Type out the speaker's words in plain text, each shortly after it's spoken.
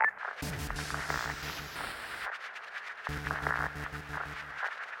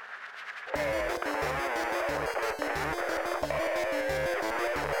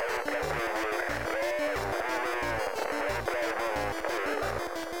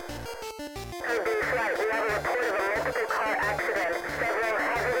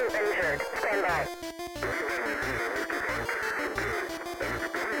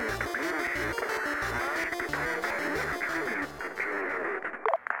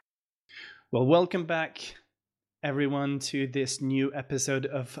Well, welcome back, everyone, to this new episode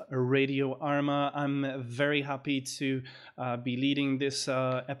of RadioArma. I'm very happy to be leading this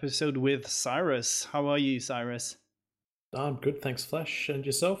episode with Cyrus. How are you, Cyrus? I'm good, thanks, Flash. And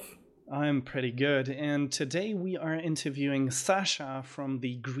yourself? I'm pretty good. And today we are interviewing Sasha from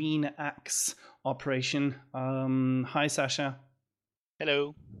the Green Axe operation. Hi, Sasha.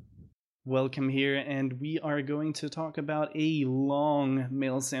 Hello. Welcome here, and we are going to talk about a long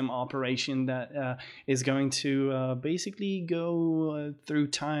milsim operation that is going to basically go through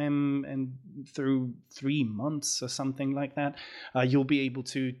time and through 3 months or something like that. You'll be able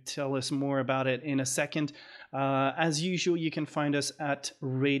to tell us more about it in a second. As usual, you can find us at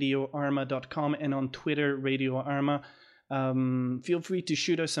radioarma.com and on Twitter, RadioArma. Feel free to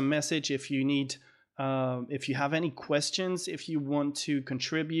shoot us a message if you need. If you have any questions, if you want to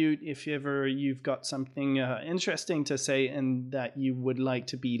contribute, if ever you've got something interesting to say and that you would like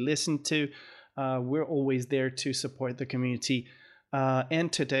to be listened to, we're always there to support the community.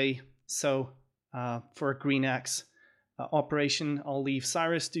 And today, for a Green Axe operation, I'll leave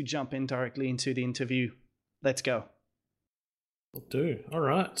Cyrus to jump in directly into the interview. Let's go. Will do. All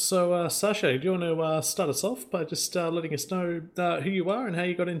right. So, Sasha, do you want to start us off by just letting us know who you are and how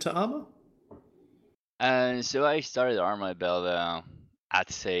you got into Arma? So I started Arma about, I'd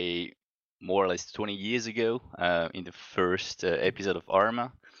say, more or less 20 years ago, in the first episode of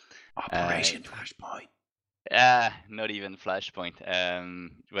Arma. Operation Flashpoint. Not even Flashpoint.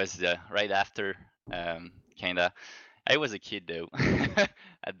 It was right after, kinda. I was a kid though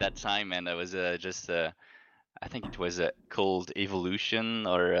at that time, and I was just, I think it was called Evolution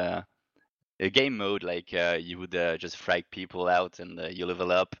or a game mode. Like you would just frag people out, and you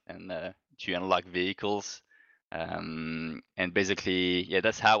level up and to unlock vehicles. And basically, yeah,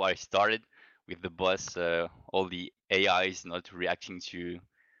 that's how I started with the boss. All the AIs not reacting to.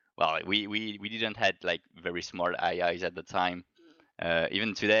 Well, we didn't had like very smart AIs at the time.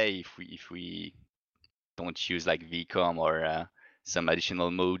 Even today, if we don't use like VCOM or some additional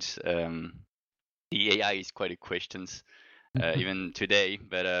modes, the AI is quite a questions even today.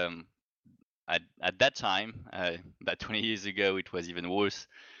 But at that time, about 20 years ago, it was even worse.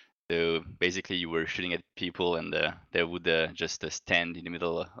 So basically, you were shooting at people, and they would just stand in the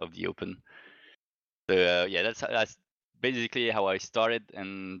middle of the open. So yeah, that's basically how I started,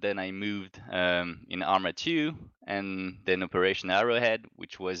 and then I moved in Arma 2, and then Operation Arrowhead,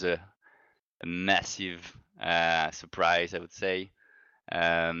 which was a massive surprise, I would say.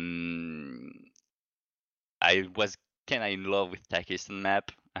 I was kind of in love with Takistan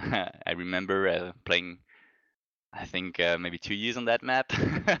map. I remember playing, I think maybe 2 years on that map.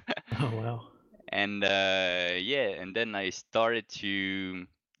 Oh wow! And yeah, and then I started to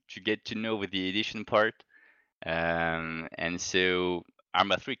get to know with the edition part, and so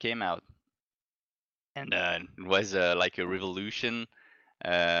Arma 3 came out, and it was like a revolution,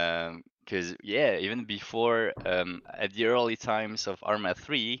 because yeah, even before at the early times of Arma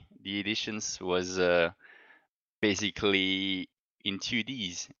 3, the editions was basically in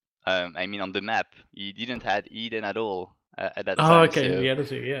 2Ds. I mean, on the map, you didn't have Eden at all at that time. Oh, okay, so, the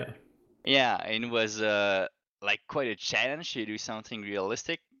editor, yeah. Yeah, and it was like quite a challenge to do something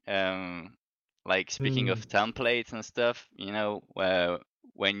realistic. Like speaking of templates and stuff, you know,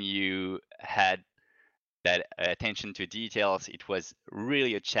 when you had that attention to details, it was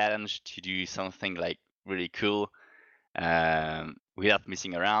really a challenge to do something like really cool without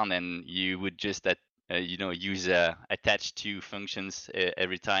messing around, and you would just use attach to functions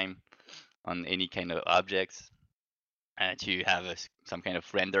every time on any kind of objects to have some kind of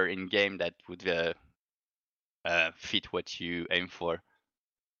render in game that would fit what you aim for.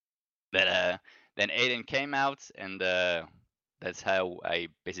 But then Aiden came out, and that's how I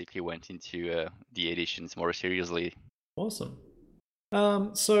basically went into the editions more seriously. Awesome.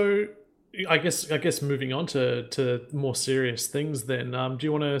 So I guess moving on to more serious things then. Do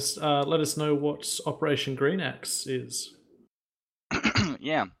you want to let us know what Operation Green Axe is?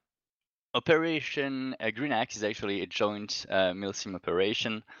 Yeah. Operation Green Axe is actually a joint milsim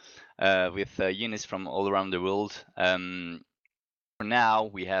operation with units from all around the world. For now,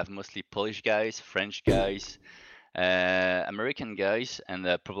 we have mostly Polish guys, French guys, American guys, and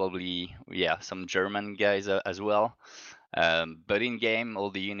probably some German guys as well. But in game,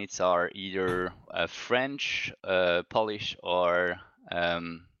 all the units are either French, Polish, or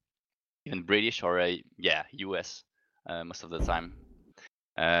even British, or US most of the time.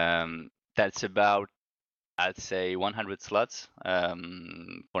 That's about, I'd say, 100 slots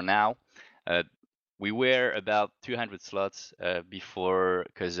for now. We were about 200 slots before,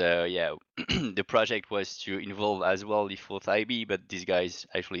 because the project was to involve as well the fourth IB, but these guys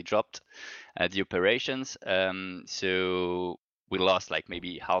actually dropped the operations. So we lost like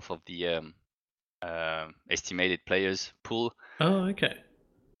maybe half of the estimated players pool. Oh, okay.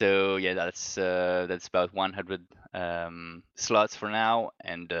 So yeah, that's about 100 slots for now,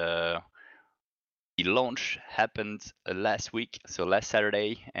 and the launch happened last week, so last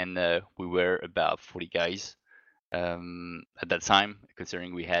Saturday, and we were about 40 guys at that time,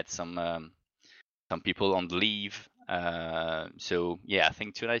 considering we had some people on the leave. So yeah, I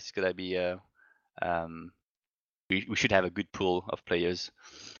think tonight is gonna be we should have a good pool of players,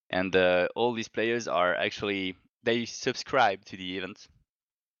 and all these players are actually, they subscribe to the event.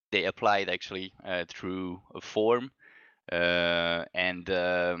 They applied actually through a form, and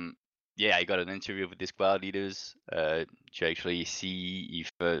I got an interview with the squad leaders to actually see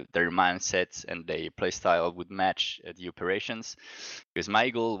if their mindsets and their playstyle would match the operations. Because my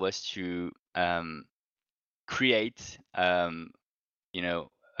goal was to create, a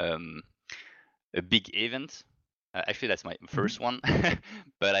big event. Actually, that's my first one,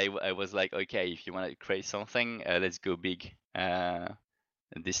 but I was like, okay, if you want to create something, let's go big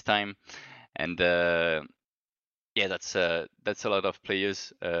this time. And that's a lot of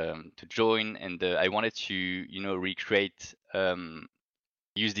players to join, and I wanted to recreate,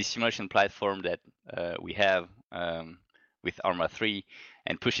 use the simulation platform that we have with Arma 3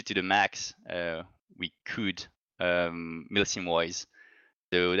 and push it to the max we could, milsim wise.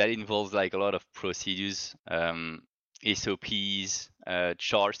 So that involves like a lot of procedures, SOPs,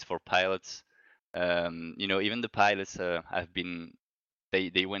 charts for pilots. Even the pilots have been,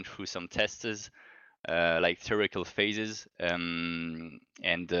 they went through some tests, like theoretical phases, and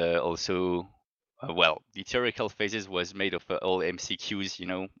also, the theoretical phases was made of all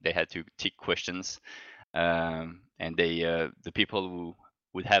MCQs. They had to tick questions, and the people who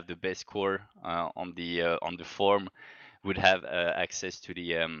would have the best score on the form would have access to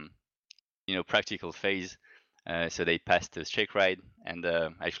the practical phase. So they passed the check ride, and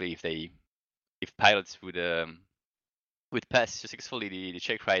actually, if pilots would pass successfully the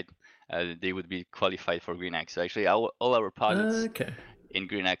check ride, they would be qualified for Green Axe. So actually, all our pilots in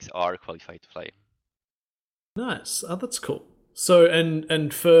Green Axe are qualified to fly. Nice. Oh, that's cool. So,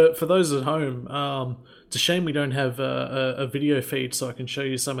 and for those at home, it's a shame we don't have a video feed so I can show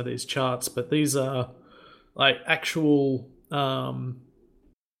you some of these charts. But these are like actual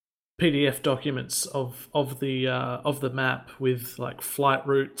PDF documents of the map with like flight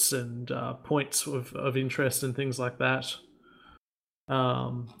routes and points of interest and things like that.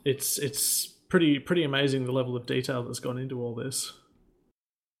 It's pretty amazing the level of detail that's gone into all this.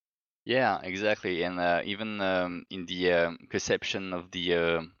 Yeah, exactly, and even in the conception of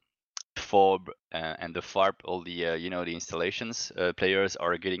the FOB and the FARP, all the the installations players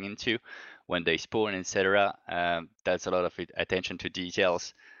are getting into when they spawn, etc. That's a lot of attention to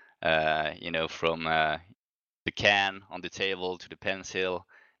details. From the can on the table to the pencil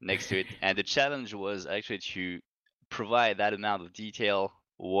next to it, and the challenge was actually to provide that amount of detail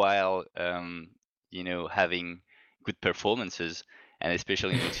while having good performances, and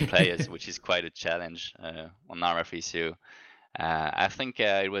especially in multiplayers, which is quite a challenge on Arma 3. So I think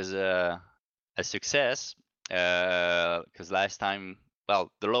it was a success, because last time,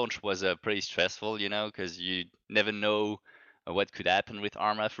 the launch was pretty stressful, because you never know what could happen with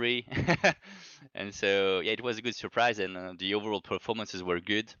Arma 3. And so yeah, it was a good surprise, and the overall performances were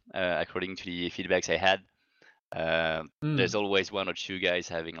good according to the feedbacks I had. There's always one or two guys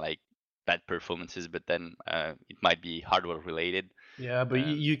having like bad performances, but then it might be hardware related. Yeah, but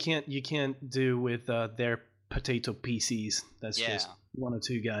you can't do with their potato PCs. That's just one or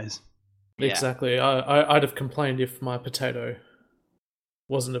two guys. Yeah. Exactly. I'd have complained if my potato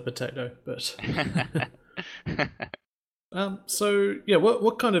wasn't a potato, but so yeah,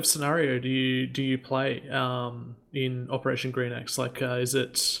 what kind of scenario do you play in Operation Green Axe? Like, is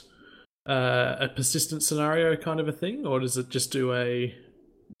it a persistent scenario kind of a thing, or does it just do a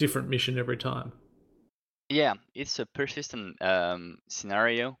different mission every time? Yeah, it's a persistent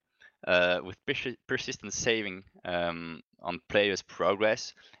scenario with persistent saving on players'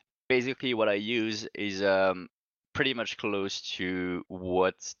 progress. Basically, what I use is pretty much close to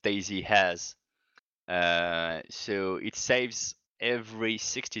what DayZ has. So it saves every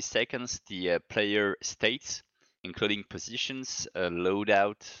 60 seconds the player states, including positions,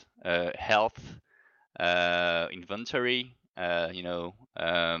 loadout, health, inventory,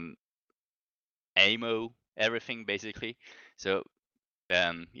 ammo, everything basically. So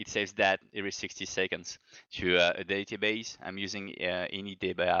it saves that every 60 seconds to a database. I'm using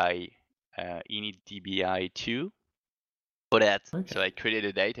AnyDBI2 for that. Okay. So I created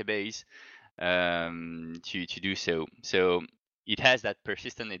a database to do so. So it has that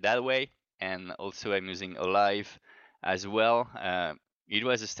persistent in that way, and also I'm using Alive as well. It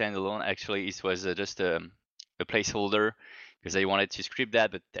was a standalone actually. It was just a placeholder because I wanted to script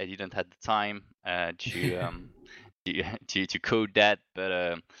that, but I didn't have the time to code that.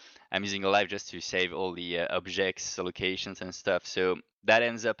 But I'm using Alive just to save all the objects, locations, and stuff. So that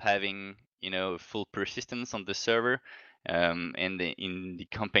ends up having full persistence on the server and in the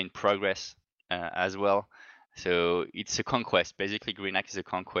campaign progress as well. So it's a conquest. Basically, Green Axe is a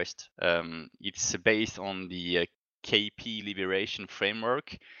conquest. It's based on the KP Liberation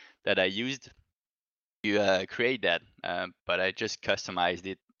framework that I used to create that, but I just customized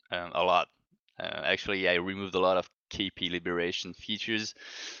it a lot. Actually, I removed a lot of KP Liberation features,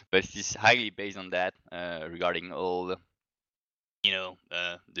 but it's highly based on that regarding all the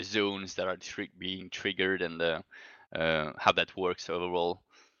zones that are being triggered and how that works overall.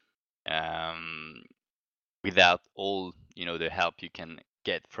 Without all the help you can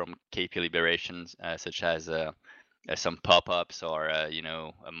get from KP liberations, such as some pop-ups or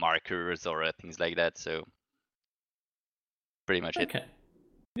markers or things like that. So pretty much it. Okay.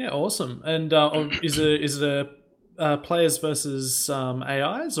 Yeah, awesome. And is it a players versus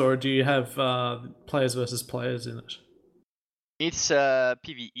AIs, or do you have players versus players in it? It's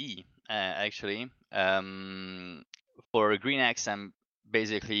PvE actually. For Green Axe, I'm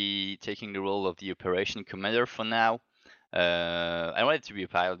basically taking the role of the operation commander for now. I wanted to be a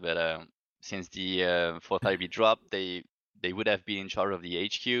pilot, but since the fourth IB dropped, they would have been in charge of the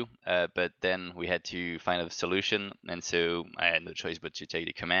HQ. But then we had to find a solution, and so I had no choice but to take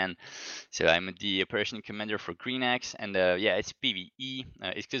the command. So I'm the operation commander for Green Axe, and yeah, it's PvE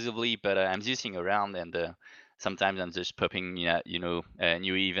exclusively, but I'm using around and. Sometimes I'm just popping, new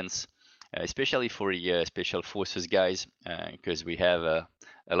events, especially for the special forces guys, because we have a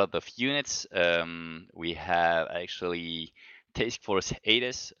lot of units. We have actually Task Force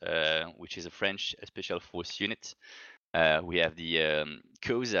Hades, which is a French special force unit. We have the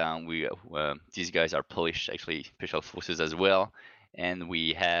COSA. These guys are Polish, actually, special forces as well. And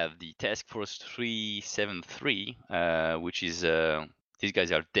we have the Task Force 373, which is these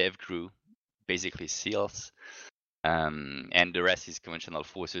guys are dev crew, basically SEALs. And the rest is conventional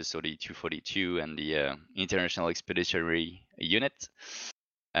forces, so the 242 and the International Expeditionary Unit.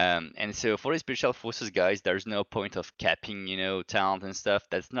 And so for the special forces guys, there's no point of capping, talent and stuff.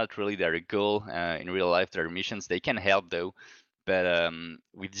 That's not really their goal. In real life, their missions, they can help though. But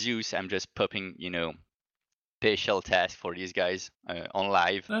with Zeus, I'm just popping, special tasks for these guys on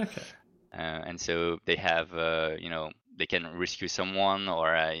live. Okay. And so they have, they can rescue someone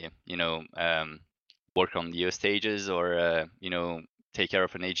or, work on the stages or take care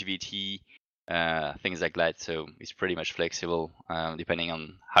of an HVT, things like that. So it's pretty much flexible depending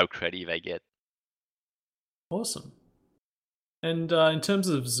on how creative I get. Awesome. And in terms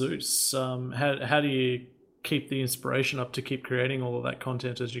of Zeus, how do you keep the inspiration up to keep creating all of that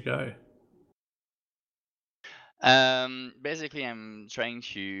content as you go? Basically, I'm trying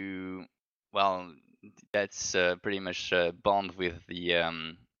to, well, that's pretty much bond with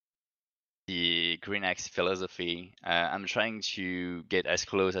the Green Axe philosophy. I'm trying to get as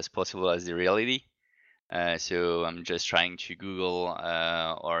close as possible as the reality. So I'm just trying to Google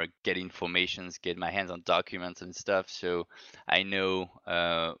or get informations, get my hands on documents and stuff. So I know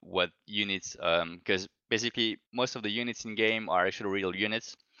what units, because basically most of the units in game are actually real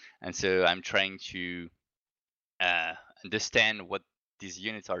units, and so I'm trying to understand what these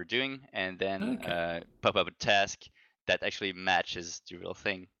units are doing, and then Okay. pop up a task that actually matches the real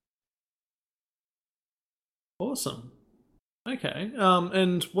thing. Awesome. Okay.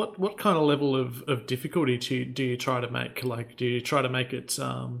 And what kind of level of difficulty do you try to make? Like, do you try to make it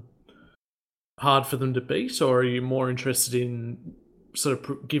hard for them to beat, or are you more interested in sort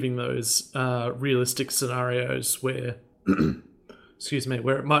of giving those realistic scenarios where, excuse me,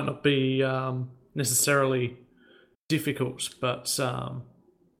 where it might not be necessarily difficult, but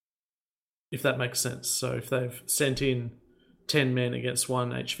if that makes sense. So if they've sent in 10 men against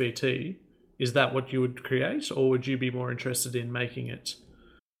one HVT, is that what you would create, or would you be more interested in making it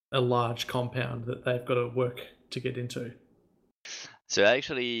a large compound that they've got to work to get into? So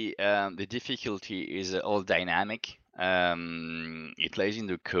actually, the difficulty is all dynamic. It lays in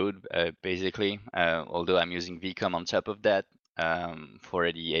the code basically, although I'm using VCOM on top of that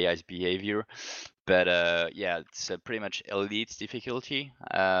for the AI's behavior. But yeah, it's pretty much elite difficulty,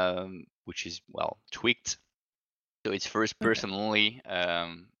 which is, well, tweaked. So it's first person only.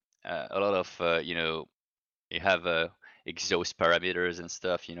 A lot of, you have exhaust parameters and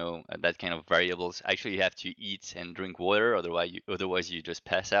stuff, that kind of variables. Actually, you have to eat and drink water, otherwise you just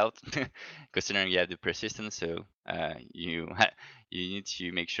pass out. Considering you have the persistence, so you need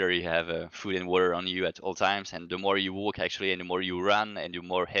to make sure you have food and water on you at all times. And the more you walk, actually, and the more you run, and the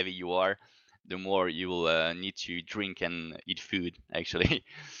more heavy you are, the more you will need to drink and eat food, actually.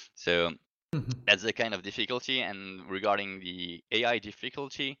 So that's the kind of difficulty. And regarding the AI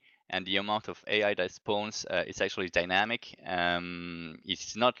difficulty and the amount of AI that spawns, it's actually dynamic.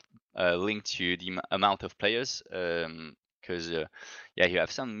 It's not linked to the amount of players, because yeah, you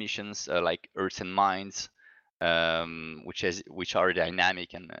have some missions like Earth and Mines, which are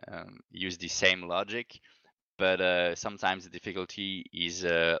dynamic and use the same logic. But sometimes the difficulty is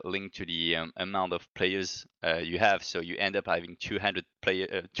linked to the amount of players you have. So you end up having 200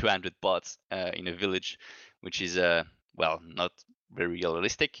 bots in a village, which is well, not very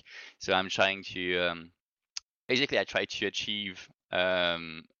realistic. So I'm trying to basically I try to achieve a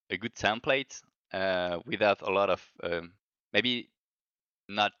good template without a lot of maybe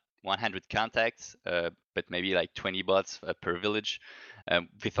not 100 contacts, but maybe like 20 bots per village,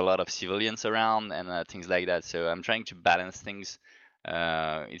 with a lot of civilians around and things like that. So I'm trying to balance things.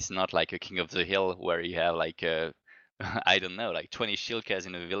 It's not like a King of the Hill where you have like I don't know, like 20 shilkas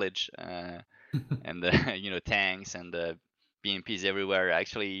in a village, and tanks and BMPs everywhere.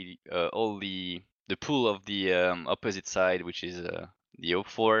 Actually, all the pool of the opposite side, which is the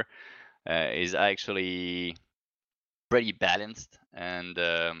O4, is actually pretty balanced, and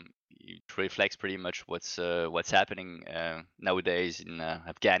it reflects pretty much what's happening nowadays in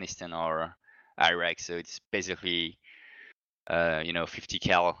Afghanistan or Iraq. So it's basically 50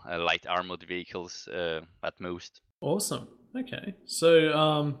 cal light armored vehicles at most. Awesome. Okay.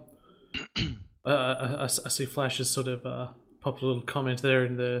 So I see Flash has sort of popped a little comment there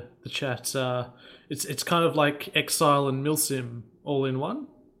in the chat. It's kind of like Exile and Milsim all in one.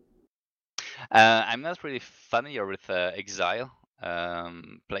 I'm not really familiar with Exile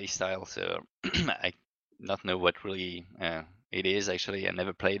playstyle, so I not know what really it is. Actually, I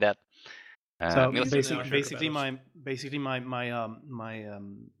never played that. So Me Milsim, neither, I heard about it. basically my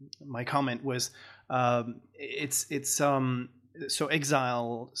comment was, it's so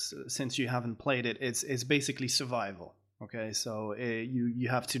Exile, since you haven't played it, it's basically survival. Okay, so you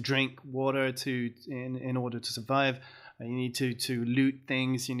have to drink water in order to survive. You need to loot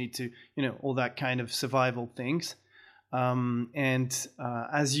things. You need to all that kind of survival things. And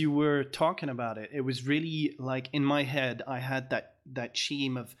as you were talking about it, it was really like in my head I had that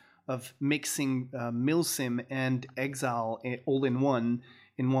scheme of mixing Milsim and Exile all in one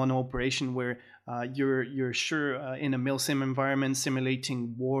operation, where you're sure in a Milsim environment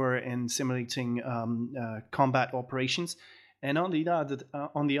simulating war and simulating combat operations, and on the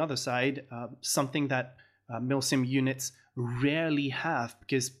other side, something that Milsim units rarely have,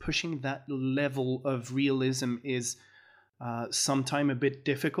 because pushing that level of realism is sometime a bit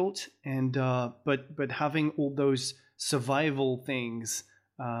difficult, and but having all those survival things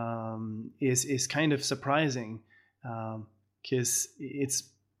is kind of surprising, because it's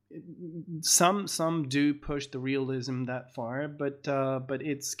some do push the realism that far, but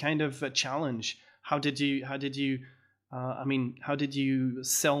it's kind of a challenge. How did you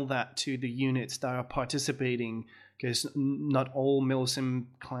sell that to the units that are participating? Because not all Milsim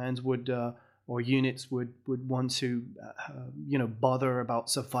clans would or units would want to bother about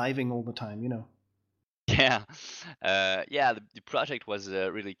surviving all the time. yeah, yeah. The project was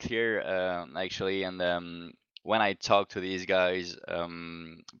really clear, actually, and when I talked to these guys,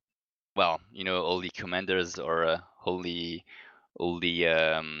 well, all the commanders or all the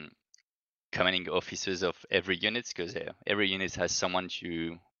commanding officers of every unit, because every unit has someone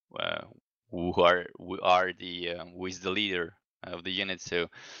to uh, who is the leader of the unit. So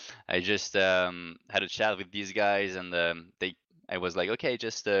I just had a chat with these guys, and I was like, okay,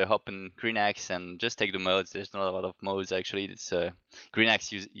 just hop in Green Axe and just take the modes. There's not a lot of modes actually. It's Green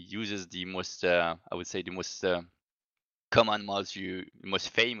Axe uses the most, I would say, the most common mods, most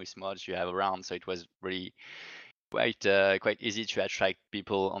famous mods you have around. So it was really quite easy to attract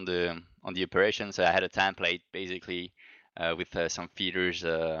people on the operation. So I had a template basically with some feeders,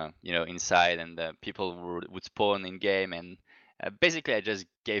 inside, and people would spawn in game, and basically I just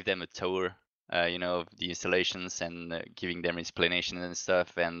gave them a tour of the installations and giving them explanations and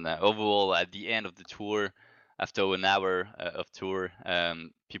stuff. And overall, at the end of the tour, after an hour of tour,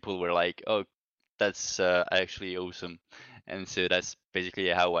 people were like, "Oh, that's actually awesome." And so that's basically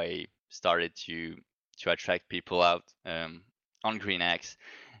how I started to attract people out on GreenX.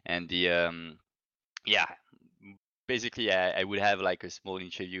 And the yeah, basically I would have like a small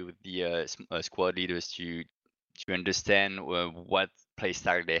interview with the squad leaders to understand what play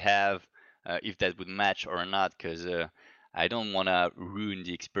style they have, if that would match or not, because I don't want to ruin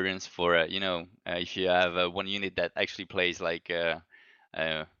the experience for if you have one unit that actually plays like uh,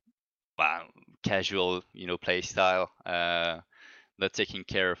 well, casual play style, not taking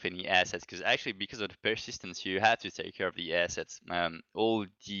care of any assets, because actually because of the persistence you have to take care of the assets. All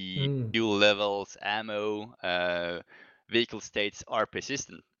the fuel levels, ammo, vehicle states are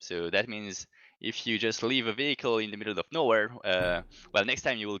persistent, so that means if you just leave a vehicle in the middle of nowhere, well, next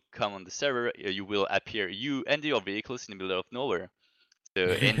time you will come on the server, you will appear, you and your vehicles, in the middle of nowhere.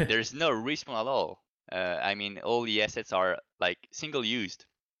 So and there's no respawn at all. I mean, all the assets are like single used.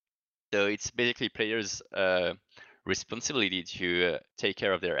 So it's basically players' responsibility to take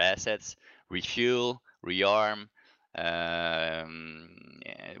care of their assets, refuel, rearm.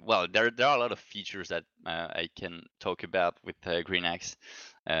 Well, there are a lot of features that I can talk about with Green Axe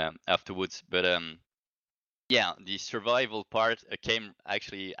afterwards, but yeah, the survival part came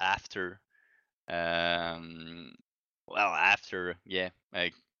actually after. Um, well, after, yeah,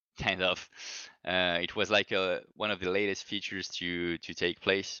 kind of. It was like one of the latest features to take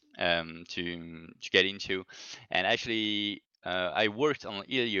place, to get into, and actually I worked on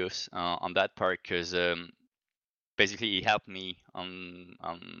Ilios on that part because basically it helped me on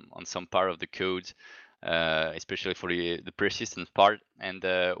some part of the code, especially for the persistence part, and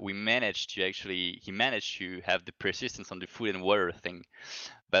he managed to have the persistence on the food and water thing,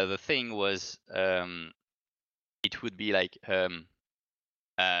 but the thing was it would be like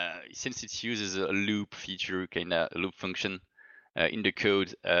since it uses a loop feature, kind of loop function in the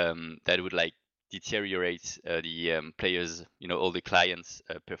code, that would like deteriorate the players, all the clients'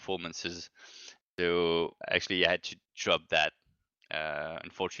 performances. So actually, I had to drop that,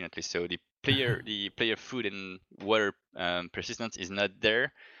 unfortunately. So the player food and water persistence is not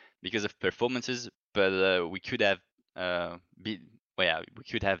there because of performances, but we could have we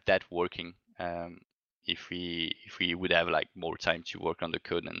could have that working. If we would have like more time to work on the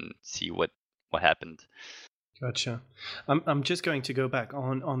code and see what happened. Gotcha. I'm just going to go back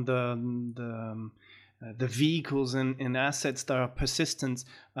on the vehicles and assets that are persistent.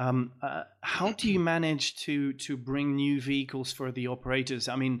 How do you manage to bring new vehicles for the operators?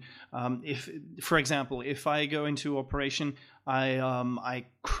 I mean, if, for example, if I go into operation, I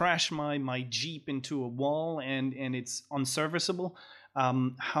crash my Jeep into a wall and it's unserviceable.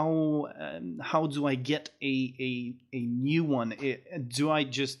 How do I get a new one?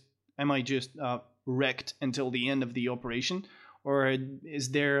 Am I just wrecked until the end of the operation, or is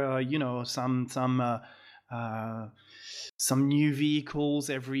there some new vehicles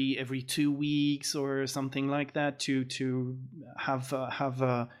every 2 weeks or something like that to have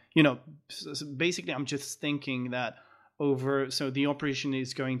basically I'm just thinking that so the operation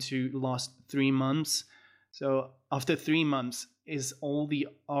is going to last 3 months. So after 3 months, are all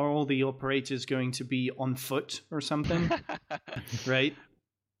the operators going to be on foot or something? Right?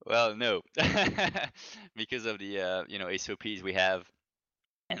 Well, no, because of the SOPs we have,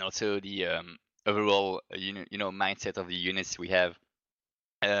 and also the overall mindset of the units we have.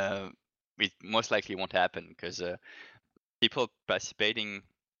 It most likely won't happen because people participating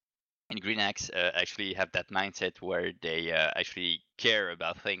in GreenX actually have that mindset where they actually care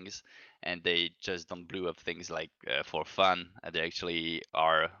about things, and they just don't blow up things like for fun. They actually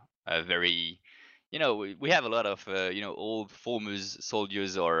are very, we have a lot of old former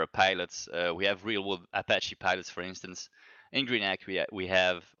soldiers or pilots. We have real world Apache pilots, for instance. In GreenX, we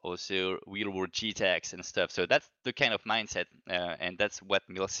have also real world GTACs and stuff. So that's the kind of mindset, and that's what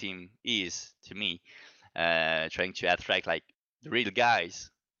Milsim is to me. Trying to attract like the real guys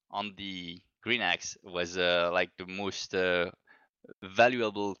on the Green Axe was like the most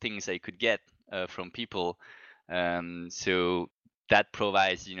valuable things I could get from people. So that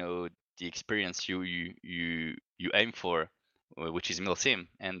provides, the experience you aim for, which is Milsim,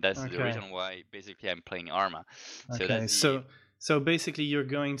 and that's the Okay. reason why basically I'm playing Arma. So Okay, that's the so basically, you're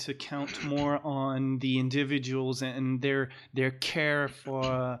going to count more on the individuals and their care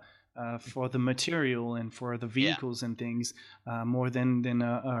for the material and for the yeah. vehicles and things, more than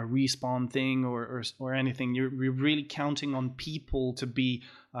a respawn thing or anything. You're really counting on people to be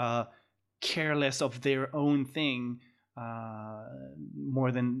careless of their own thing,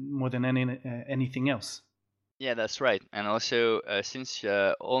 more than anything else. Yeah, that's right. And also, since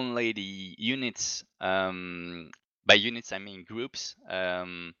only the units, by units I mean groups,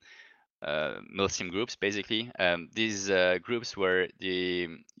 milsim groups basically. These groups were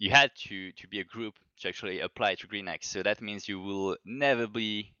you had to be a group to actually apply to GreenX. So that means you will never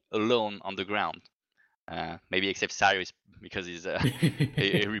be alone on the ground. Maybe except Cyrus because he's a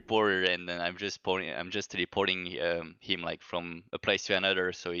reporter, and then I'm just reporting him like from a place to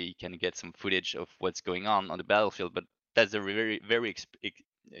another, so he can get some footage of what's going on the battlefield. But that's a very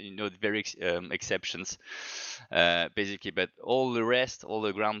exceptions, basically. But all the rest, all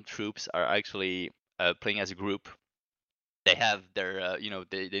the ground troops are actually playing as a group. They have their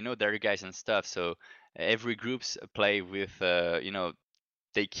they know their guys and stuff. So every groups play with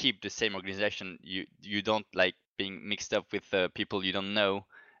they keep the same organization. You don't like being mixed up with people you don't know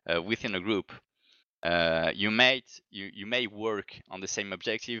within a group. You may work on the same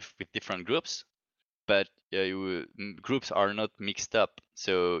objective with different groups, but groups are not mixed up.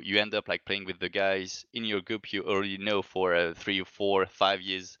 So you end up like playing with the guys in your group you already know for 3, 4, 5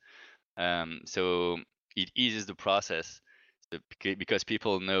 years. So it eases the process. So because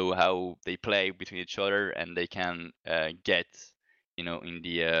people know how they play between each other, and they can get in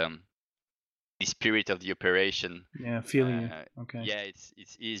the spirit of the operation. Yeah, feeling you. Okay. Yeah,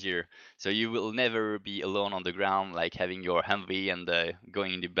 it's easier. So you will never be alone on the ground, like having your Humvee and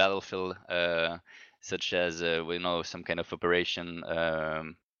going in the battlefield, such as some kind of operation,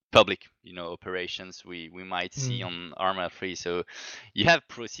 public operations we might see on Arma 3. So you have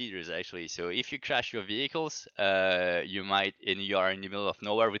procedures actually. So if you crash your vehicles, and you are in the middle of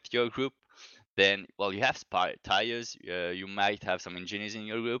nowhere with your group, then well, you have tires, you might have some engineers in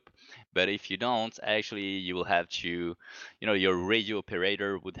your group, but if you don't, actually you will have to, your radio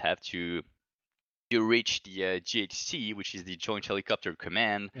operator would have to you reach the GHC, which is the Joint Helicopter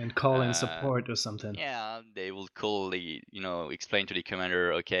Command, and calling support or something. yeah, they will call explain to the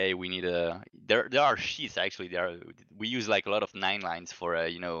commander, okay, we need there are sheets actually. We use like a lot of 9 lines for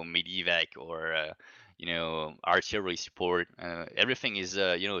medevac or artillery support. Everything is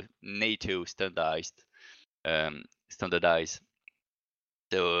NATO standardized.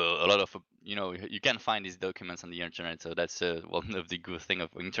 So a lot of you can find these documents on the internet. So that's one of the good thing of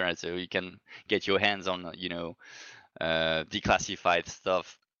internet. So you can get your hands on declassified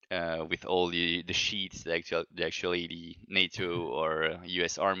stuff with all the sheets that actually the NATO or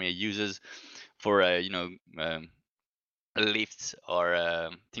U.S. Army uses for lifts or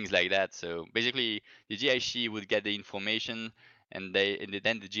things like that. So basically, the GHC would get the information, and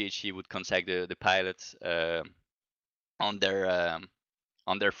then the GHC would contact the pilots on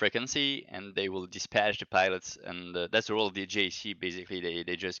their frequency, and they will dispatch the pilots, and that's the role of the JC. Basically,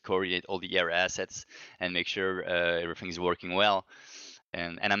 they just coordinate all the air assets and make sure everything is working well.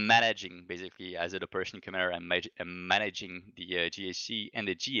 And I'm managing, basically, as an operation commander, I'm managing the GHC and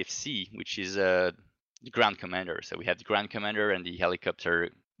the GFC, which is the ground commander. So we have the ground commander and the helicopter,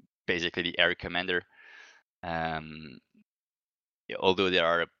 basically the air commander. Although they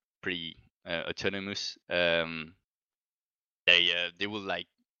are pretty autonomous, they will like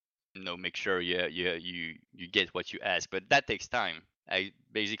make sure you get what you ask, but that takes time. I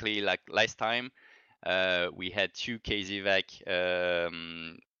basically, like last time, we had 2 KZVAC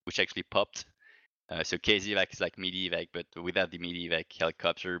which actually popped. So KZVAC is like medevac, but without the medevac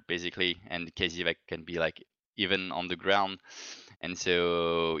helicopter basically, and KZVAC can be like even on the ground. And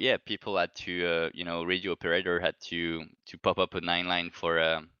so yeah, people had to radio operator had to pop up a 9-line for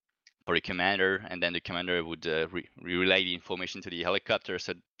a commander, and then the commander would relay the information to the helicopter.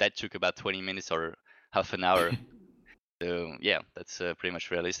 So that took about 20 minutes or half an hour. So yeah, that's pretty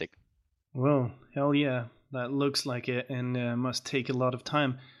much realistic. Well, hell yeah, that looks like it, and must take a lot of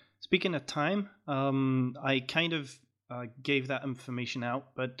time. Speaking of time, I kind of gave that information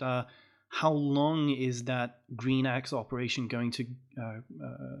out, but how long is that Green Axe operation going to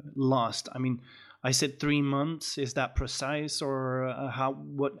last? I mean, I said 3 months. Is that precise, or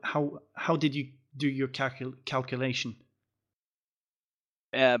how did you do your calculation?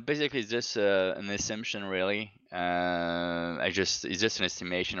 Basically, it's just an assumption, really. It's just an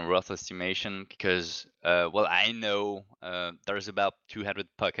estimation, a rough estimation, because well, I know there's about 200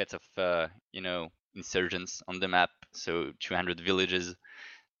 pockets of insurgents on the map, so 200 villages.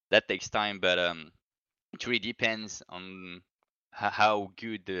 That takes time, but it really depends on how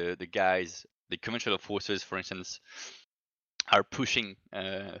good the guys, the conventional forces, for instance, are pushing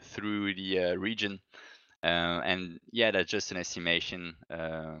through the region. And yeah, that's just an estimation,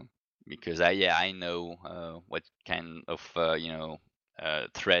 because I know what kind of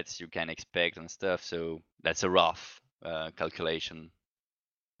threats you can expect and stuff. So that's a rough calculation.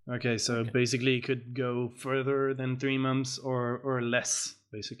 Okay, so Okay. basically it could go further than 3 months or less,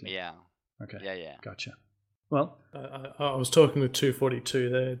 basically. Yeah. Okay. Yeah. Gotcha. Well, I was talking with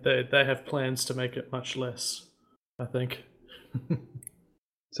 242. They have plans to make it much less, I think.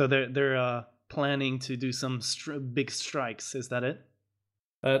 so they're planning to do some big strikes. Is that it?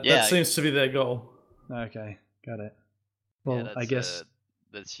 That Yeah. seems to be their goal. Okay, got it. Yeah, Well, I guess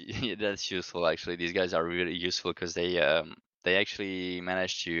that's yeah, that's useful actually. These guys are really useful because they actually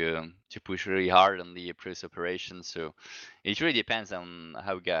manage to push really hard on the press operation. So it really depends on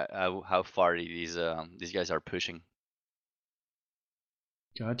how far these guys are pushing.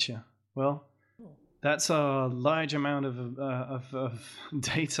 gotcha. Well, that's a large amount of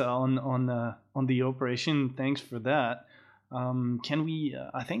data on the operation. Thanks for that. Can we?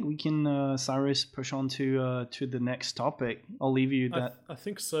 I think we can, Cyrus, push on to the next topic. I'll leave you that. I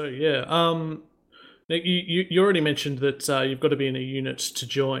think so. Yeah. Nick, you already mentioned that you've got to be in a unit to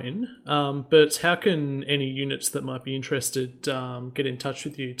join. But how can any units that might be interested get in touch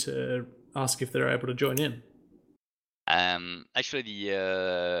with you to ask if they're able to join in? Actually,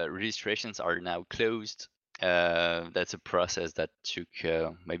 the registrations are now closed. That's a process that took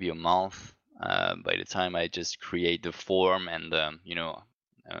maybe a month. By the time I just create the form and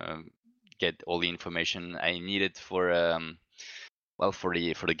get all the information I needed for for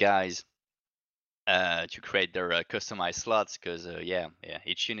the guys to create their customized slots, because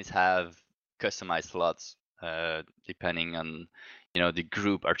each unit have customized slots depending on the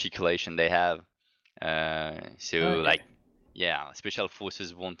group articulation they have. So Okay. special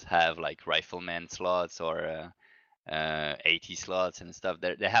forces won't have like rifleman slots or AT slots and stuff.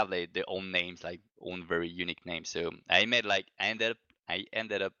 They have like their own names, like own very unique names. So I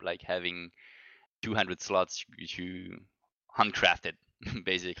ended up like having 200 slots to handcrafted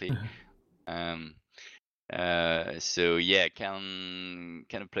basically. Um, so yeah, can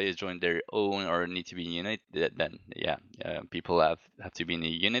players join their own or need to be in unit? Then people have to be in a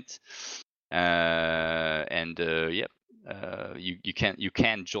unit. You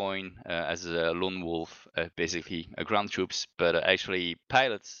can join as a lone wolf, basically ground troops, but actually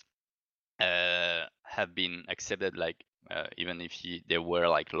pilots have been accepted, like even if they were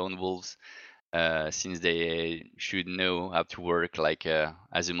like lone wolves, since they should know how to work like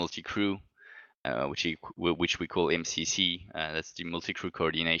as a multi-crew, which we call MCC. That's the multi-crew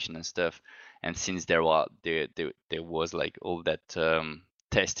coordination and stuff. And since there was like all that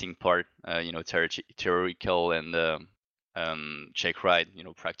testing part, theoretical and check ride,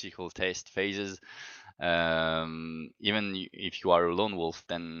 practical test phases. Even if you are a lone wolf,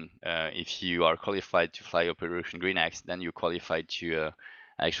 then if you are qualified to fly Operation Green Axe, then you're qualified to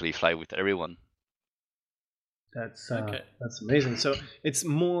actually fly with everyone. That's Okay. that's amazing. So it's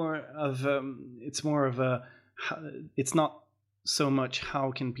more of a it's not so much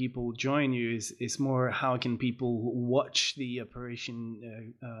how can people join you, is it's more how can people watch the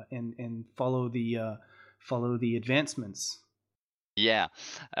operation and follow the advancements. Yeah,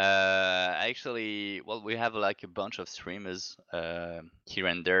 actually, well, we have like a bunch of streamers here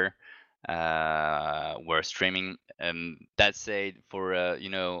and there. We're streaming. That said, for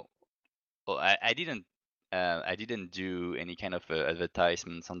well, I didn't do any kind of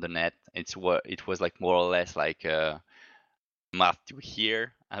advertisements on the net. It was like more or less like mouth to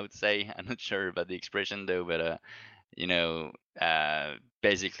hear, I would say. I'm not sure about the expression though, but you know,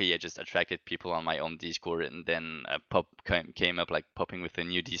 basically I just attracted people on my own Discord, and then came up like popping with a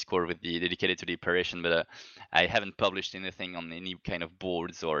new Discord with the dedicated to the operation. But I haven't published anything on any kind of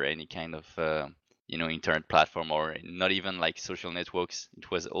boards or any kind of internet platform, or not even like social networks.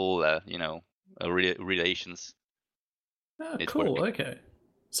 It was all relations Oh, network. cool. Okay.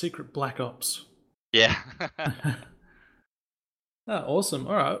 Secret Black Ops. Yeah. Ah, awesome.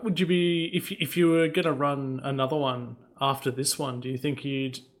 All right. Would you be if you were gonna run another one after this one? Do you think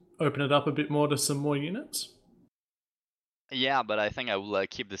you'd open it up a bit more to some more units? Yeah, but I think I will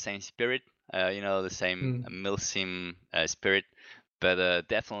keep the same spirit, the same milsim spirit. But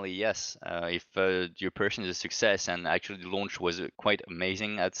definitely, yes. If your person is a success, and actually the launch was quite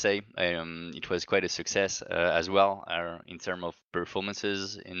amazing, I'd say. It was quite a success as well, in terms of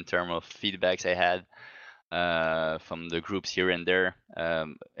performances, in terms of feedbacks I had from the groups here and there.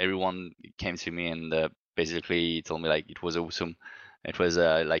 Everyone came to me and basically told me like it was awesome. It was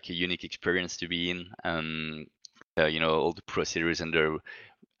like a unique experience to be in. All the procedures and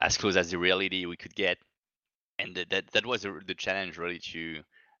as close as the reality we could get, and that was the challenge, really, to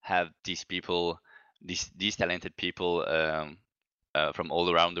have these people, these talented people from all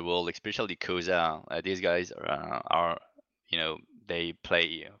around the world, especially because these guys are they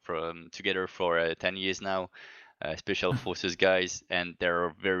play from together for 10 years now. special forces guys, and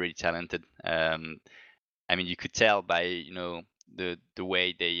they're very talented. I mean, you could tell by the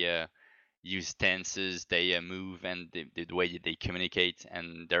way they use tenses, they move, and the way they communicate,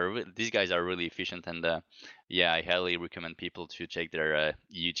 and these guys are really efficient. And yeah, I highly recommend people to check their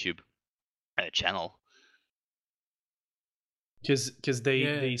YouTube channel. Because they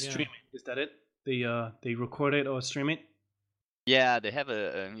Yeah, stream yeah. it. Is that it? They record it or stream it. Yeah, they have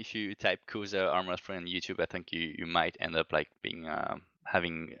if you type Kusa Armor Free on YouTube, I think you might end up like being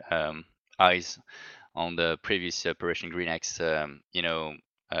having eyes on the previous Operation Green Axe.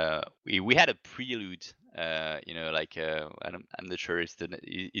 We had a prelude. I'm not sure is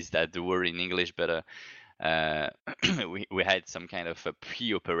that the word in English, but we had some kind of a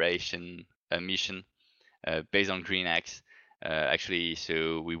pre-operation mission based on Green Axe. Actually,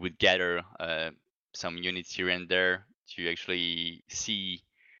 so we would gather some units here and there to actually see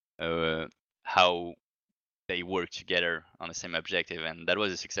how they work together on the same objective, and that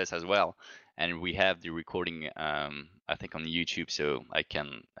was a success as well. And we have the recording, I think, on YouTube, so I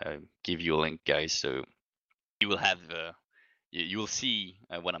can give you a link, guys. So you will have, you will see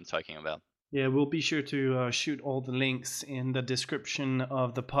what I'm talking about. Yeah, we'll be sure to shoot all the links in the description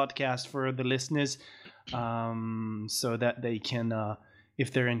of the podcast for the listeners, so that they can,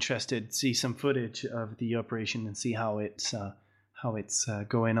 if they're interested, see some footage of the operation and see how it's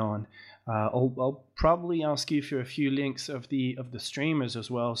going on. I'll probably ask you for a few links of the streamers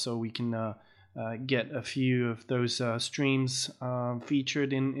as well, so we can get a few of those streams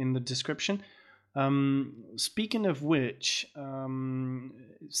featured in the description. Speaking of which,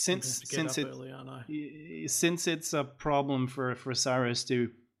 since it's a problem for Cyrus to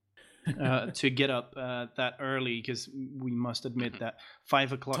get up that early, because we must admit that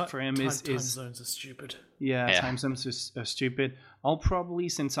 5 o'clock for him is time zones are stupid. Yeah, time zones are stupid. I'll probably,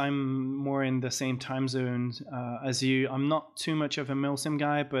 since I'm more in the same time zone as you, I'm not too much of a milsim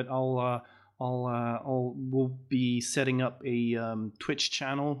guy, but we'll be setting up a Twitch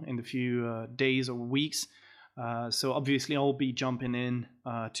channel in a few days or weeks. So obviously I'll be jumping in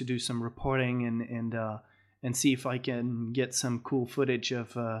to do some reporting and see if I can get some cool footage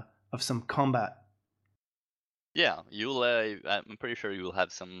of some combat. Yeah, you'll. I'm pretty sure you will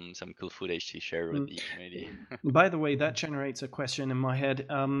have some cool footage to share with the community. By the way, that generates a question in my head.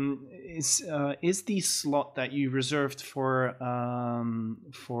 Is the slot that you reserved for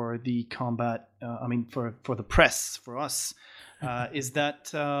the combat? I mean, for the press, for us, is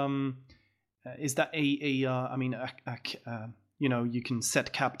that you can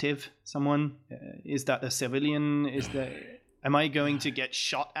set captive someone? Is that a civilian? Is that? Am I going to get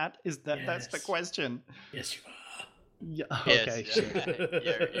shot at? That's the question? Yes, you are. Yeah. Okay.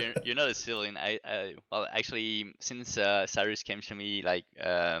 Yes, you're not a civilian. Well, actually, since Cyrus came to me, like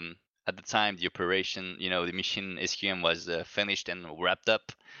at the time the operation, the mission SQM was finished and wrapped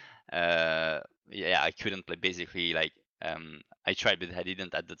up. I couldn't play, basically, like I tried, but I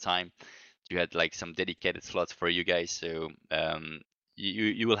didn't at the time. You had like some dedicated slots for you guys, so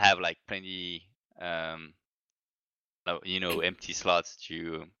you will have like plenty empty slots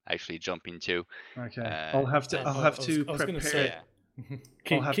to actually jump into. Okay, I'll have to prepare. I'll have to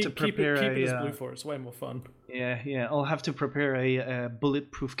prepare. Keep it as blue for us. Way more fun. Yeah. I'll have to prepare a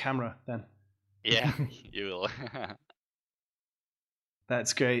bulletproof camera then. Yeah, you will.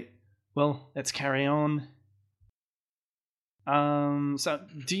 That's great. Well, let's carry on. So,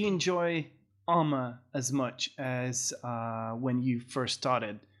 do you enjoy Arma as much as when you first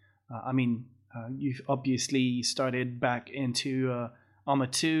started? You've obviously started back into Arma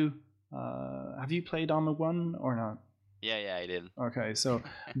 2. Have you played Arma 1 or not? Yeah, I did. Okay, so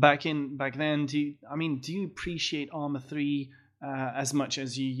back then, do you appreciate Arma 3 as much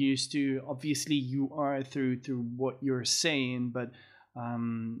as you used to? Obviously, you are through what you're saying, but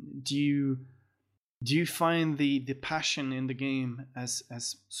do you find the passion in the game as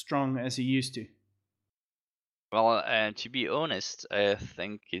strong as you used to? Well, to be honest, I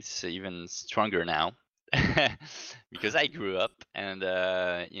think it's even stronger now because I grew up and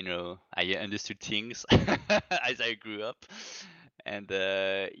I understood things as I grew up. And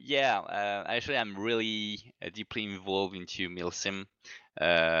actually, I'm really deeply involved into milsim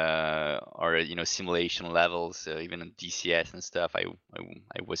or simulation levels, even on DCS and stuff. I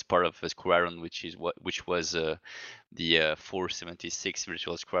was part of a squadron, which was the 476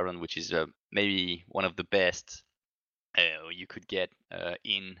 virtual squadron, which is maybe one of the best you could get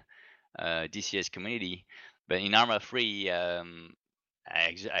in DCS community. But in Arma 3,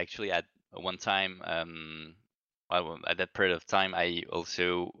 actually at one time, at that period of time, I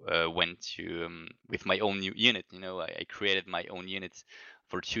also went to with my own unit. I created my own unit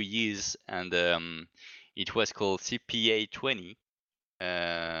for 2 years, and It was called CPA 20,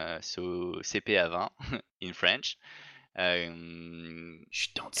 so CP avant in French. Shh,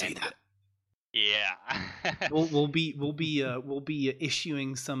 don't say And that. yeah. We'll be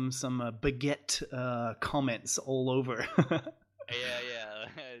issuing some baguette comments all over.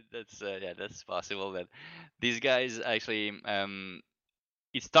 Yeah, that's possible. But these guys actually,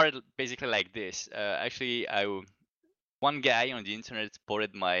 it started basically like this. Actually, one guy on the internet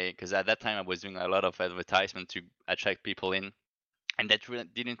spotted because at that time I was doing a lot of advertisement to attract people in, and that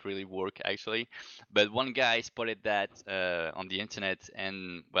didn't really work actually. But one guy spotted that on the internet,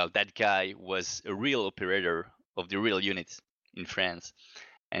 and well, that guy was a real operator of the real units in France,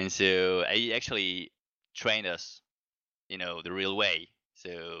 and so he actually trained us, the real way.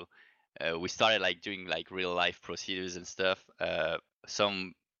 So we started like doing like real life procedures and stuff.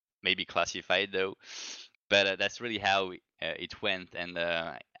 Some maybe classified though, but that's really how it went. And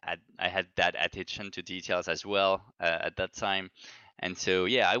I had that attention to details as well at that time. And so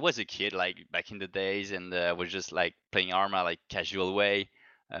yeah, I was a kid like back in the days, and was just like playing Arma like casual way.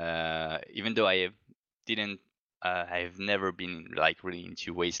 Even though didn't, I've never been like really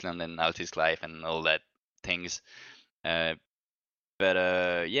into Wasteland and Altis Life and all that things. Uh, but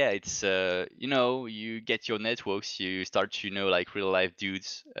yeah, it's you get your networks, you start to know like real life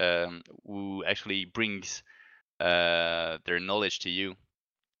dudes who actually brings their knowledge to you,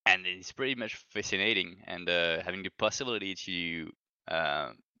 and it's pretty much fascinating. And having the possibility to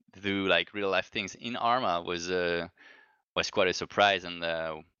do like real life things in Arma was quite a surprise. And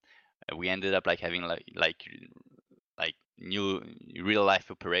we ended up like having like new real life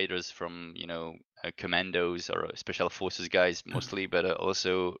operators from commandos or special forces guys mostly, but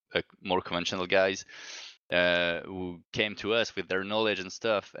also more conventional guys who came to us with their knowledge and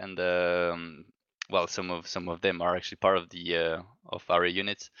stuff. And well, some of them are actually part of the of our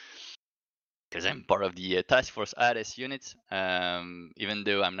units, because I'm part of the task force ADES unit. Even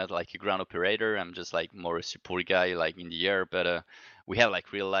though I'm not like a ground operator, I'm just like more a support guy like in the air. But we have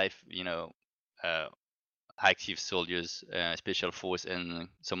like real life, uh, active soldiers, special force, and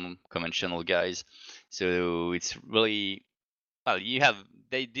some conventional guys. So it's really, well,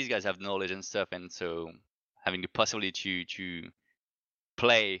 these guys have knowledge and stuff, and so having the possibility to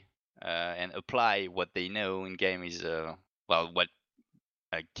play and apply what they know in game is well, what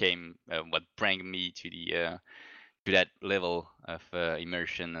bring me to that level of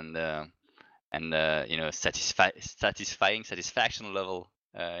immersion and satisfaction level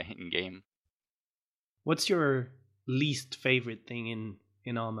in game. What's your least favorite thing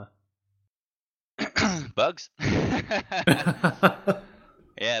in Arma? Bugs.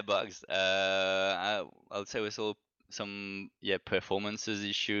 Yeah, bugs. I'll say also some performances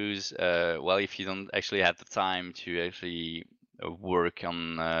issues. Well, if you don't actually have the time to actually work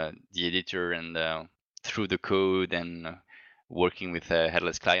on the editor and through the code and working with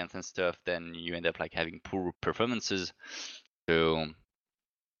headless clients and stuff, then you end up like having poor performances. So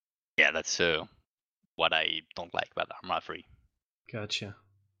yeah, that's what I don't like about Arma 3. Gotcha.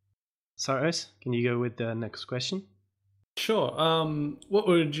 Saros, can you go with the next question? Sure. What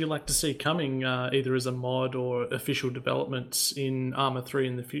would you like to see coming, either as a mod or official developments in Arma 3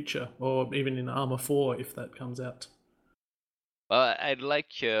 in the future, or even in Arma 4 if that comes out? Well, I'd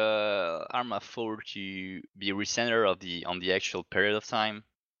like Arma 4 to be recenter on the actual period of time,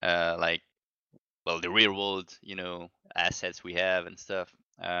 like, well, the real world, assets we have and stuff.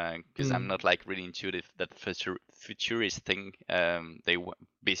 Because I'm not like really into that futurist thing. They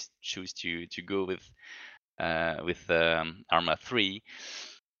best choose to go with Arma 3.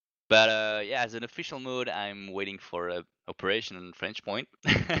 But yeah, as an official mode, I'm waiting for Operation French Point.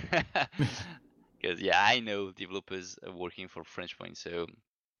 Because yeah, I know developers working for French Point, so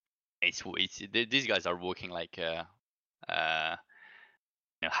these guys are working like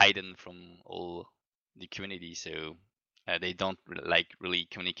hidden from all the community, so they don't like really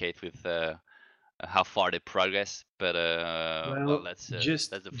communicate with how far they progress. But well, Well, that's the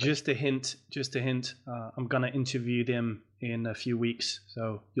French. just a hint. Just a hint. I'm gonna interview them in a few weeks,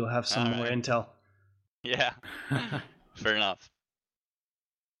 so you'll have some All more right, intel. yeah, fair enough.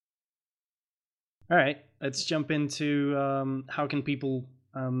 All right, let's jump into how can people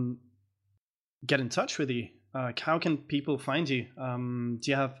get in touch with you? How can people find you? Do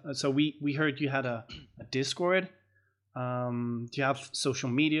you have? So we heard you had a Discord. Do you have social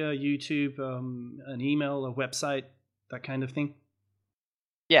media, YouTube, an email, a website, that kind of thing?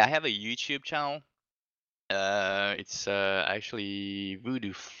 Yeah, I have a YouTube channel. It's actually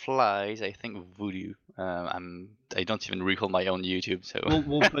Voodoo Flies. I think Voodoo. I don't even recall my own YouTube. So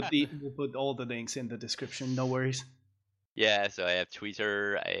We'll put all the links in the description. No worries. Yeah, so I have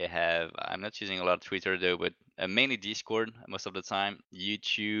Twitter. I'm not using a lot of Twitter though, but mainly Discord most of the time.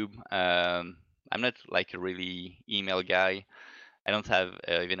 YouTube. I'm not like a really email guy. I don't have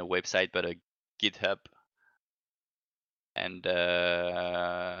even a website, but a GitHub. And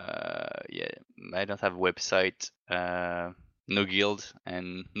yeah, I don't have a website, no guild,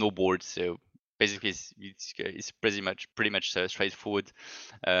 and no board. So basically, it's pretty much straightforward.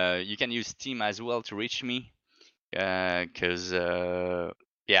 You can use Steam as well to reach me, because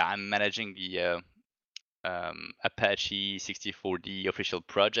yeah, I'm managing the Apache 64D official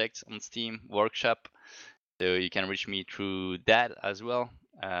project on Steam workshop. So you can reach me through that as well.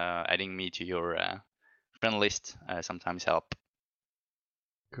 Adding me to your friend list sometimes help.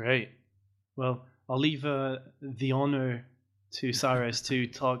 Great. Well, I'll leave the honor to Cyrus to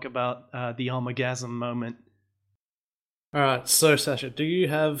talk about the Armagasm moment. All right, so Sasha, do you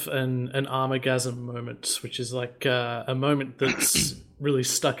have an Armagasm moment, which is like a moment that's really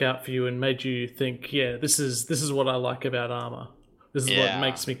stuck out for you and made you think, yeah, this is what I like about Arma. This is what Yeah,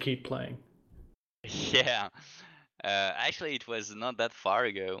 makes me keep playing. yeah. Actually, it was not that far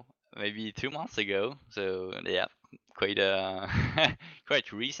ago, maybe 2 months ago. So yeah, quite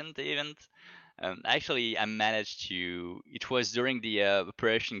quite recent event. Actually, I managed to. It was during the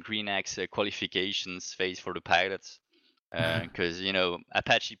Operation Green Axe qualifications phase for the pilots, because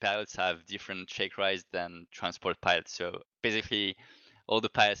Apache pilots have different check rides than transport pilots. So basically, all the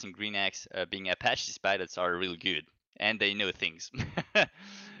pilots in Green Axe, being Apache's pilots, are real good and they know things.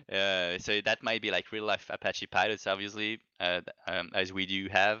 So that might be like real life Apache pilots, obviously, as we do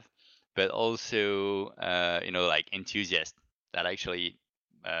have, but also like enthusiasts that actually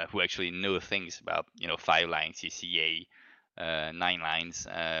who actually know things about 5 lines CCA, 9 lines,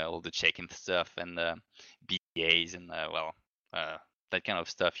 all the check-in stuff, and BAs, and that kind of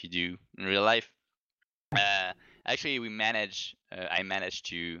stuff you do in real life. Actually, I managed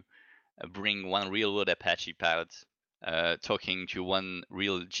to bring one real world Apache pilot talking to one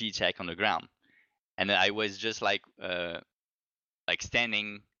real G-Tech on the ground, and I was just like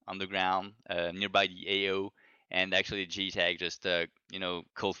standing on the ground nearby the AO, and actually G-Tech just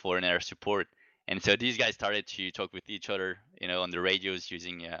called for an air support, and so these guys started to talk with each other, on the radios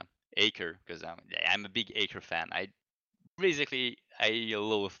using Acre, because I'm a big Acre fan. I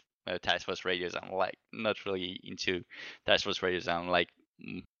love task force radios. I'm like not really into task force radios. I'm like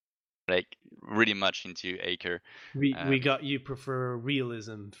really much into Acre. We got you prefer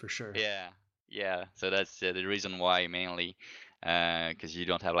realism for sure. Yeah, yeah. So that's the reason why mainly, because you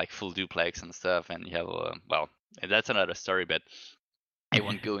don't have like full duplex and stuff, and you have that's another story, but I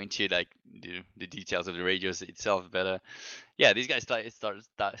won't go into like the details of the radios itself. But yeah, these guys started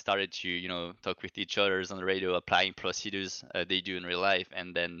to talk with each other on the radio, applying procedures they do in real life,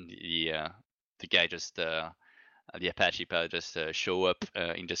 and then the guy just the Apache pilot just show up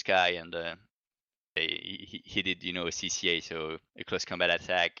in the sky, and he did a CCA, so a close combat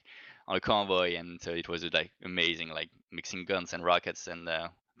attack on a convoy, and so it was like amazing, like mixing guns and rockets and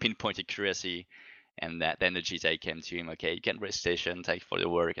pinpoint accuracy. And then the GTI came to him, okay, you can rest station, thank you for the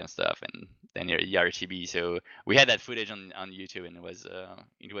work and stuff, and then your RTB. So we had that footage on YouTube, and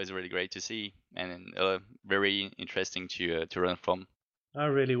it was really great to see, and very interesting to run from. I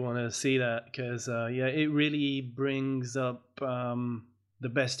really want to see that because yeah, it really brings up the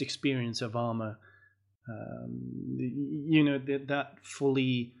best experience of Arma. That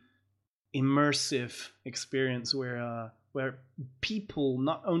fully immersive experience where people,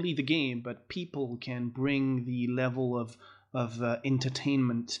 not only the game, but people can bring the level of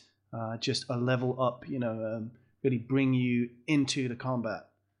entertainment just a level up. Really bring you into the combat.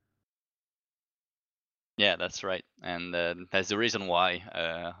 Yeah, that's right, and that's the reason why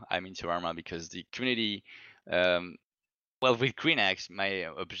I'm into Arma, because the community. Well, with Green Axe, my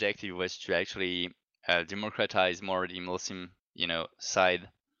objective was to actually democratize more the Milsim, side,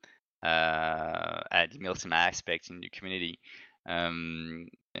 the Milsim aspect in the community.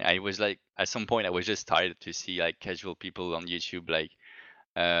 I was like, at some point, I was just tired to see like casual people on YouTube like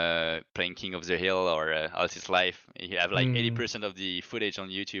playing King of the Hill or Altis Life. You have like 80% of the footage on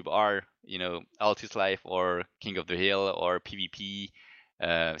YouTube are Altis Life or King of the Hill or PvP,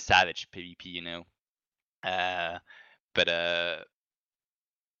 Savage PvP, uh, but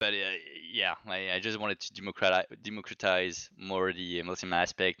yeah, I just wanted to democratize more the Muslim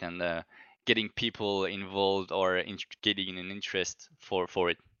aspect, and getting people involved or getting an interest for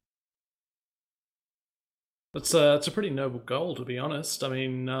it. It's a pretty noble goal, to be honest. I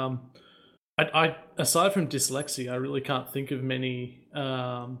mean, I aside from dyslexia, I really can't think of many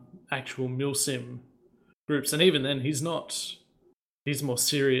actual milsim groups, and even then, he's not. He's more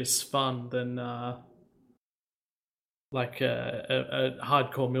serious fun than like a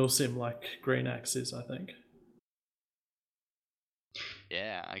hardcore milsim like Green Axe is, I think.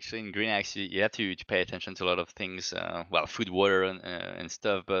 Yeah, actually, in Green Axe, you have to pay attention to a lot of things. Well, food, water, and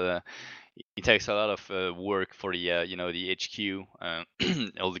stuff. But it takes a lot of work for the the HQ,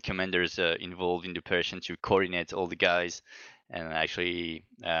 all the commanders involved in the operation to coordinate all the guys, and actually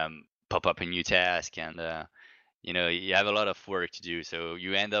pop up a new task. And you have a lot of work to do. So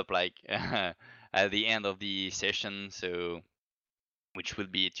you end up like at the end of the session. So which will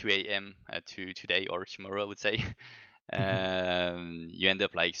be 2 a.m. To today or tomorrow, I would say. You end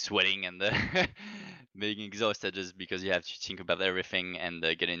up like sweating and being exhausted just because you have to think about everything and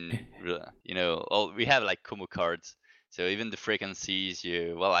getting, all we have like Como cards. So even the frequencies,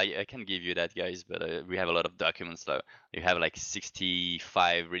 I can give you that, guys, but we have a lot of documents. So you have like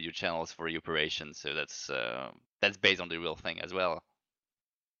 65 radio channels for the operation. So that's based on the real thing as well.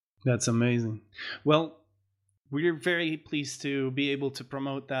 That's amazing. Well, we're very pleased to be able to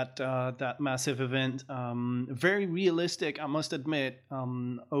promote that massive event. Very realistic, I must admit.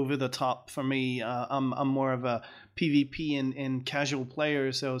 Over the top for me. I'm more of a PvP and casual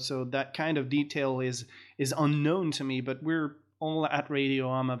player, so that kind of detail is unknown to me. But we're all at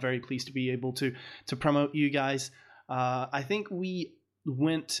RadioArma very pleased to be able to promote you guys. I think we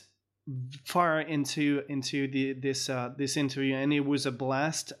went far into this interview, and it was a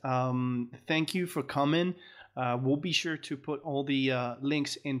blast. Thank you for coming. We'll be sure to put all the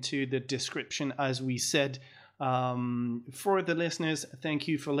links into the description, as we said. For the listeners, thank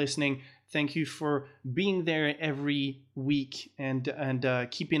you for listening. Thank you for being there every week and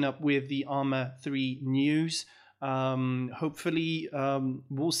keeping up with the Arma 3 news. Hopefully,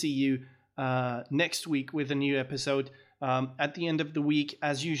 we'll see you next week with a new episode. At the end of the week,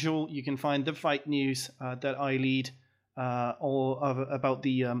 as usual, you can find the fight news that I lead, about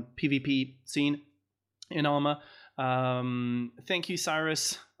the PvP scene in Arma. Thank you,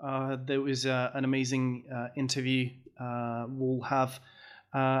 Cyrus. There was an amazing interview. We'll have,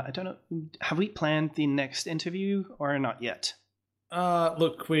 I don't know, have we planned the next interview or not yet?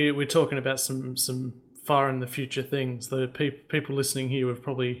 Look, we're talking about some far in the future things. The people listening here have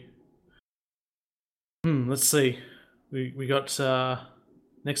probably. Let's see. We got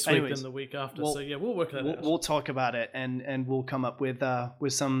next week and the week after. So yeah, we'll work that out. We'll talk about it and we'll come up with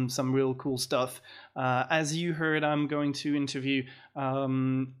some real cool stuff. As you heard, I'm going to interview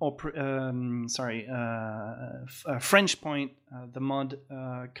French Point, the mod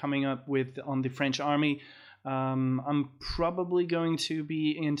coming up with on the French Army. I'm probably going to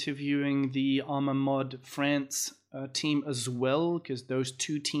be interviewing the Arma Mod France team as well, because those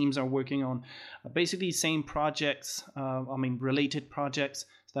two teams are working on basically same projects, related projects.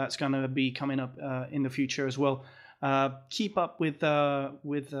 So that's going to be coming up in the future as well. Keep up with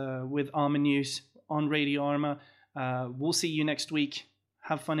Arma news on RadioArma. We'll see you next week.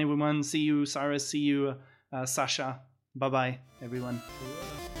 Have fun, everyone. See you, Cyrus. See you, Sasha. Bye-bye, everyone.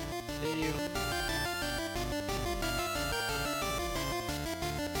 See you.